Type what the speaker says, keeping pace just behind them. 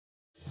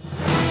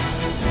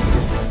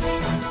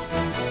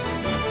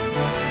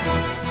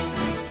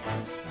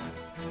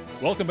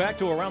Welcome back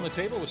to Around the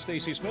Table with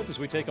Stacy Smith as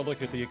we take a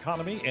look at the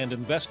economy and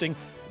investing.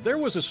 There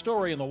was a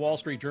story in the Wall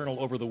Street Journal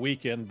over the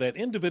weekend that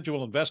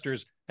individual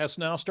investors has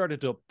now started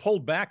to pull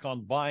back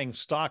on buying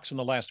stocks in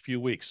the last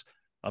few weeks.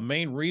 A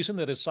main reason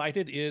that is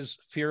cited is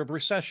fear of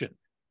recession.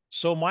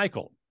 So,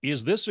 Michael,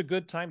 is this a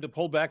good time to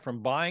pull back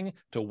from buying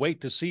to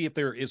wait to see if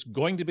there is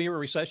going to be a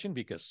recession?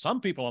 Because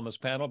some people on this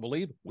panel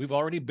believe we've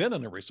already been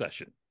in a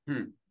recession.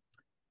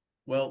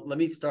 Well, let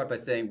me start by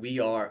saying we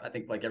are, I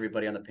think like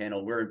everybody on the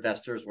panel, we're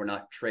investors, we're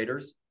not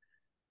traders.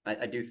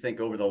 I do think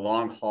over the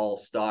long haul,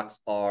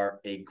 stocks are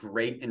a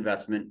great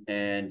investment,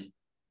 and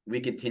we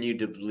continue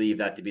to believe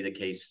that to be the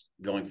case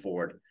going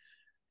forward.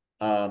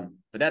 But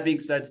that being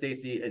said,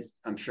 Stacy,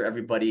 I'm sure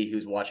everybody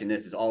who's watching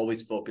this is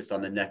always focused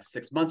on the next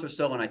 6 months or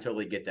so, and I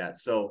totally get that.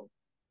 So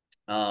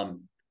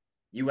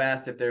you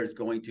asked if there's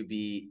going to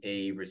be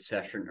a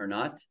recession or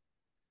not.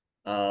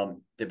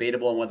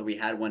 Debatable on whether we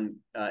had one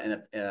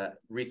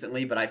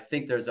recently, but I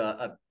think there's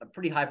a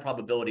pretty high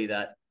probability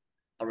that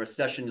a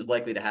recession is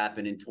likely to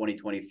happen in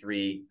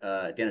 2023,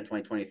 at the end of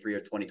 2023 or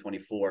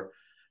 2024.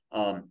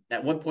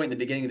 At one point in the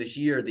beginning of this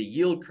year, the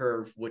yield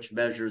curve, which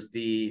measures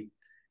the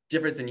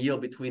difference in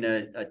yield between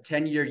a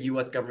 10-year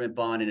U.S. government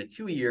bond and a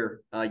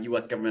 2-year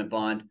U.S. government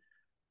bond,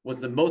 was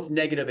the most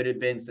negative it had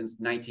been since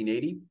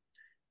 1980.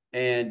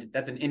 And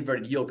that's an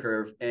inverted yield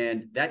curve.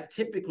 And that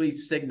typically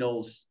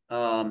signals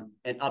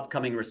an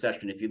upcoming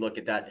recession if you look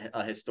at that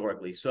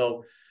historically.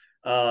 So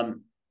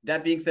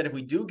that being said, if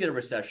we do get a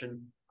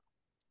recession,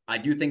 I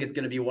do think it's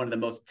going to be one of the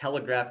most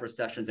telegraphed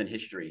recessions in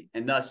history.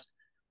 And thus,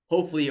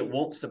 hopefully it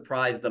won't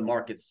surprise the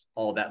markets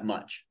all that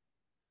much.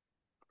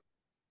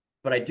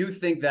 But I do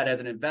think that as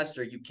an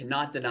investor, you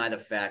cannot deny the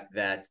fact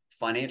that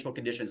financial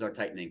conditions are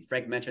tightening.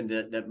 Frank mentioned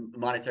that the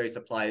monetary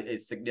supply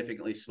is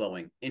significantly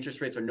slowing. Interest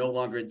rates are no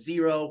longer at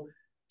zero.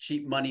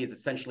 Cheap money has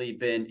essentially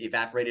been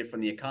evaporated from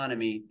the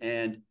economy.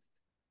 And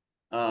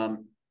all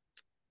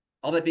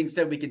that being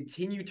said, we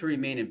continue to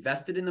remain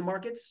invested in the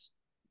markets,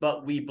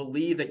 but we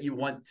believe that you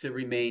want to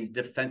remain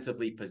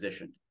defensively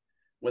positioned,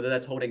 whether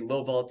that's holding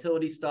low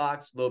volatility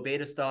stocks, low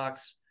beta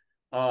stocks.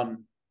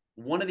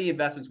 One of the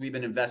investments we've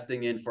been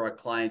investing in for our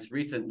clients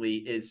recently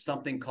is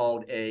something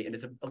called and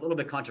it's a little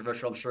bit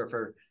controversial, I'm sure,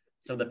 for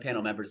some of the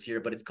panel members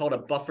here, but it's called a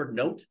buffered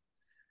note.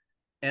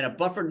 And a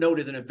buffered note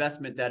is an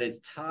investment that is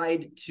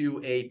tied to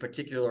a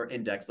particular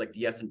index like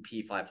the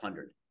S&P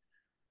 500.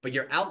 But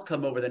your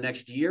outcome over the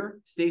next year,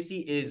 Stacy,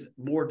 is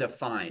more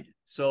defined.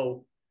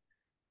 So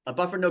a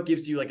buffered note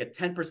gives you like a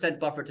 10%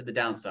 buffer to the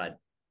downside.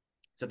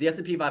 So if the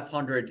S&P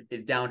 500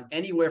 is down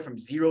anywhere from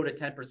 0 to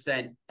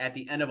 10% at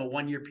the end of a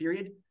 1-year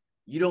period,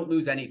 you don't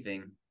lose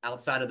anything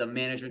outside of the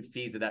management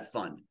fees of that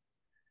fund.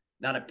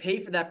 Now, to pay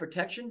for that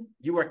protection,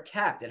 you are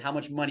capped at how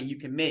much money you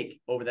can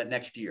make over that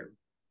next year.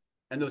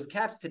 And those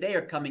caps today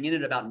are coming in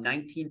at about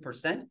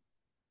 19%.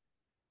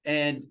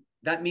 And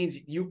that means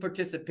you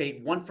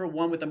participate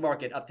 1-for-1 with the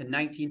market up to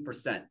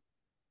 19%.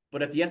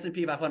 But if the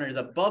S&P 500 is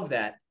above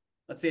that,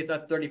 let's say it's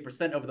up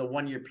 30% over the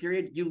 1-year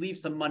period, you leave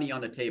some money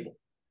on the table.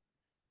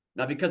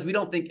 Now, because we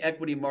don't think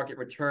equity market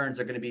returns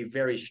are going to be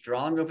very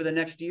strong over the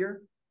next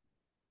year,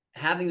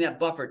 having that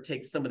buffer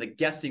takes some of the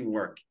guessing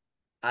work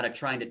out of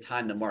trying to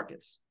time the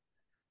markets.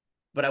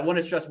 But I want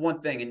to stress one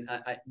thing, and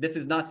this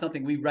is not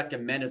something we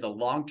recommend as a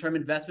long-term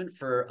investment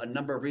for a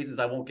number of reasons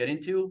I won't get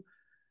into,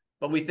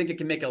 but we think it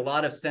can make a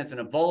lot of sense in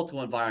a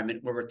volatile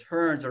environment where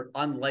returns are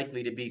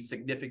unlikely to be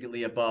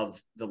significantly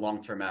above the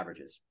long-term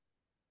averages.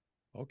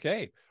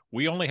 Okay.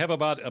 We only have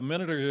about a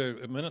minute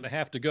and a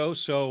half to go.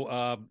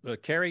 So,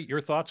 Carrie,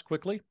 your thoughts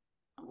quickly?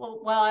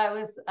 Well, I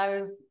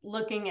was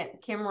looking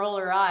at Kim roll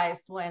her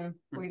eyes when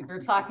we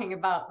were talking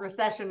about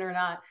recession or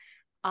not.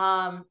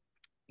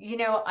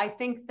 I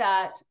think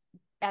that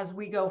as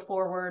we go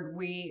forward,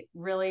 we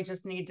really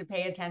just need to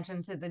pay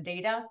attention to the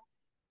data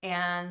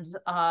and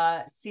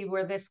see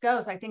where this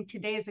goes. I think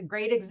today is a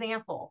great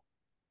example.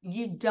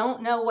 You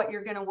don't know what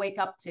you're going to wake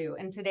up to.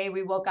 And today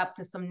we woke up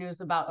to some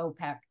news about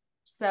OPEC.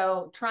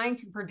 So trying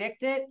to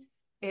predict it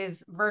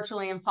is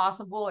virtually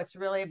impossible. It's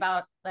really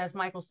about, as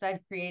Michael said,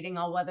 creating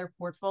all-weather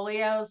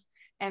portfolios,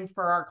 and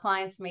for our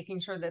clients, making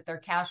sure that their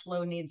cash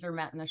flow needs are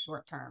met in the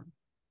short term.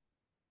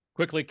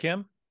 Quickly,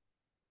 Kim?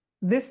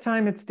 This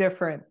time it's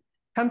different.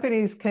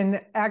 Companies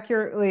can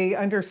accurately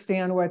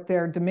understand what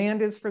their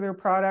demand is for their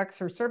products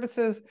or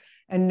services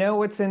and know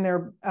what's in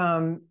their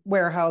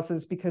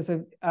warehouses because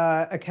of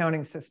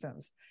accounting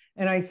systems.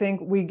 And I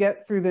think we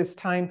get through this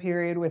time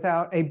period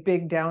without a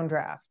big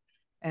downdraft.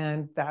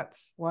 And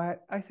that's what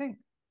I think.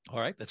 All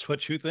right. That's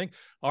what you think.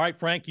 All right,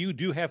 Frank, you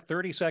do have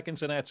 30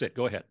 seconds and that's it.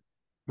 Go ahead.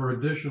 For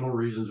additional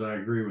reasons, I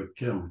agree with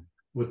Kim.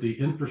 With the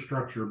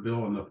infrastructure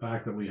bill and the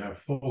fact that we have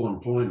full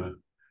employment,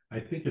 I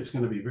think it's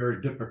going to be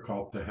very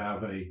difficult to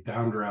have a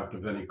downdraft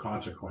of any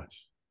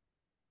consequence.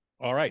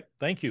 All right.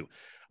 Thank you.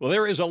 Well,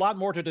 there is a lot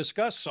more to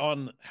discuss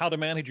on how to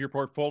manage your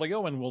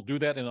portfolio, and we'll do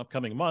that in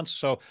upcoming months.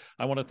 So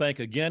I want to thank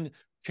again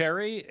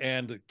Carrie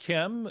and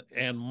Kim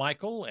and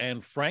Michael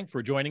and Frank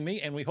for joining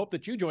me, and we hope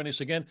that you join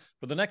us again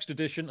for the next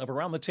edition of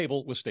Around the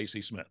Table with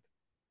Stacy Smith.